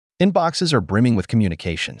Inboxes are brimming with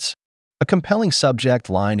communications. A compelling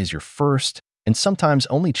subject line is your first and sometimes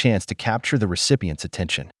only chance to capture the recipient's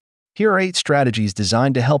attention. Here are 8 strategies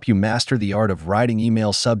designed to help you master the art of writing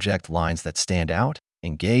email subject lines that stand out,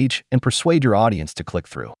 engage, and persuade your audience to click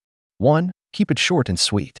through. 1. Keep it short and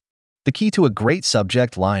sweet. The key to a great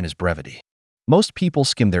subject line is brevity. Most people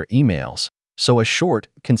skim their emails, so a short,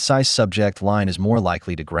 concise subject line is more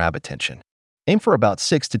likely to grab attention. Aim for about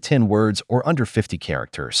 6 to 10 words or under 50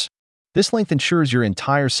 characters. This length ensures your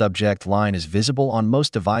entire subject line is visible on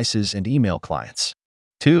most devices and email clients.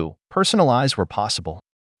 2. Personalize where possible.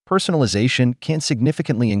 Personalization can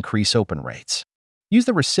significantly increase open rates. Use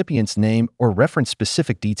the recipient's name or reference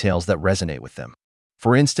specific details that resonate with them.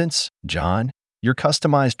 For instance, John, your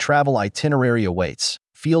customized travel itinerary awaits,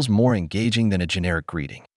 feels more engaging than a generic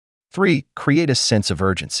greeting. 3. Create a sense of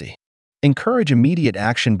urgency. Encourage immediate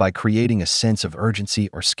action by creating a sense of urgency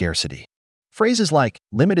or scarcity. Phrases like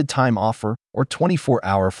limited time offer or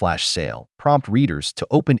 24-hour flash sale prompt readers to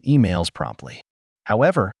open emails promptly.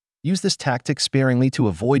 However, use this tactic sparingly to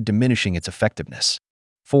avoid diminishing its effectiveness.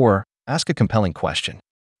 4. Ask a compelling question.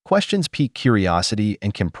 Questions pique curiosity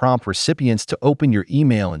and can prompt recipients to open your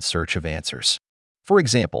email in search of answers. For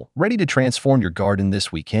example, ready to transform your garden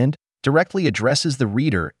this weekend directly addresses the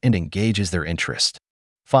reader and engages their interest.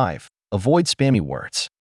 5. Avoid spammy words.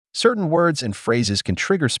 Certain words and phrases can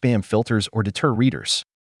trigger spam filters or deter readers.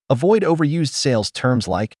 Avoid overused sales terms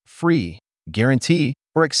like free, guarantee,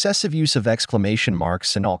 or excessive use of exclamation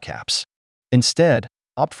marks in all caps. Instead,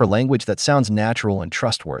 opt for language that sounds natural and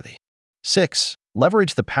trustworthy. 6.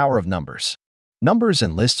 Leverage the power of numbers. Numbers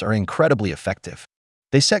and lists are incredibly effective.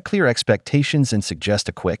 They set clear expectations and suggest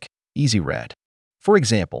a quick, easy read. For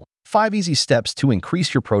example, 5 easy steps to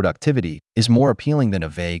increase your productivity is more appealing than a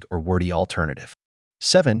vague or wordy alternative.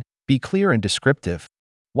 7. Be clear and descriptive.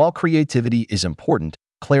 While creativity is important,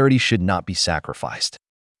 clarity should not be sacrificed.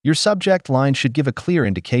 Your subject line should give a clear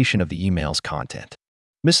indication of the email's content.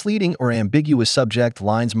 Misleading or ambiguous subject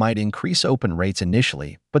lines might increase open rates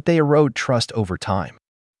initially, but they erode trust over time.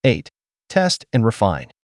 8. Test and refine.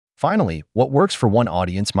 Finally, what works for one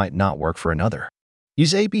audience might not work for another.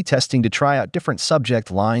 Use A/B testing to try out different subject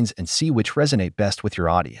lines and see which resonate best with your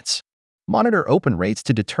audience. Monitor open rates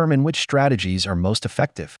to determine which strategies are most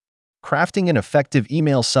effective. Crafting an effective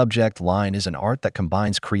email subject line is an art that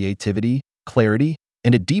combines creativity, clarity,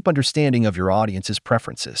 and a deep understanding of your audience's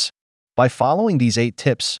preferences. By following these 8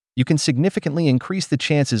 tips, you can significantly increase the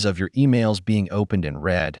chances of your emails being opened and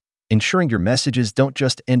read, ensuring your messages don't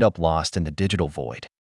just end up lost in the digital void.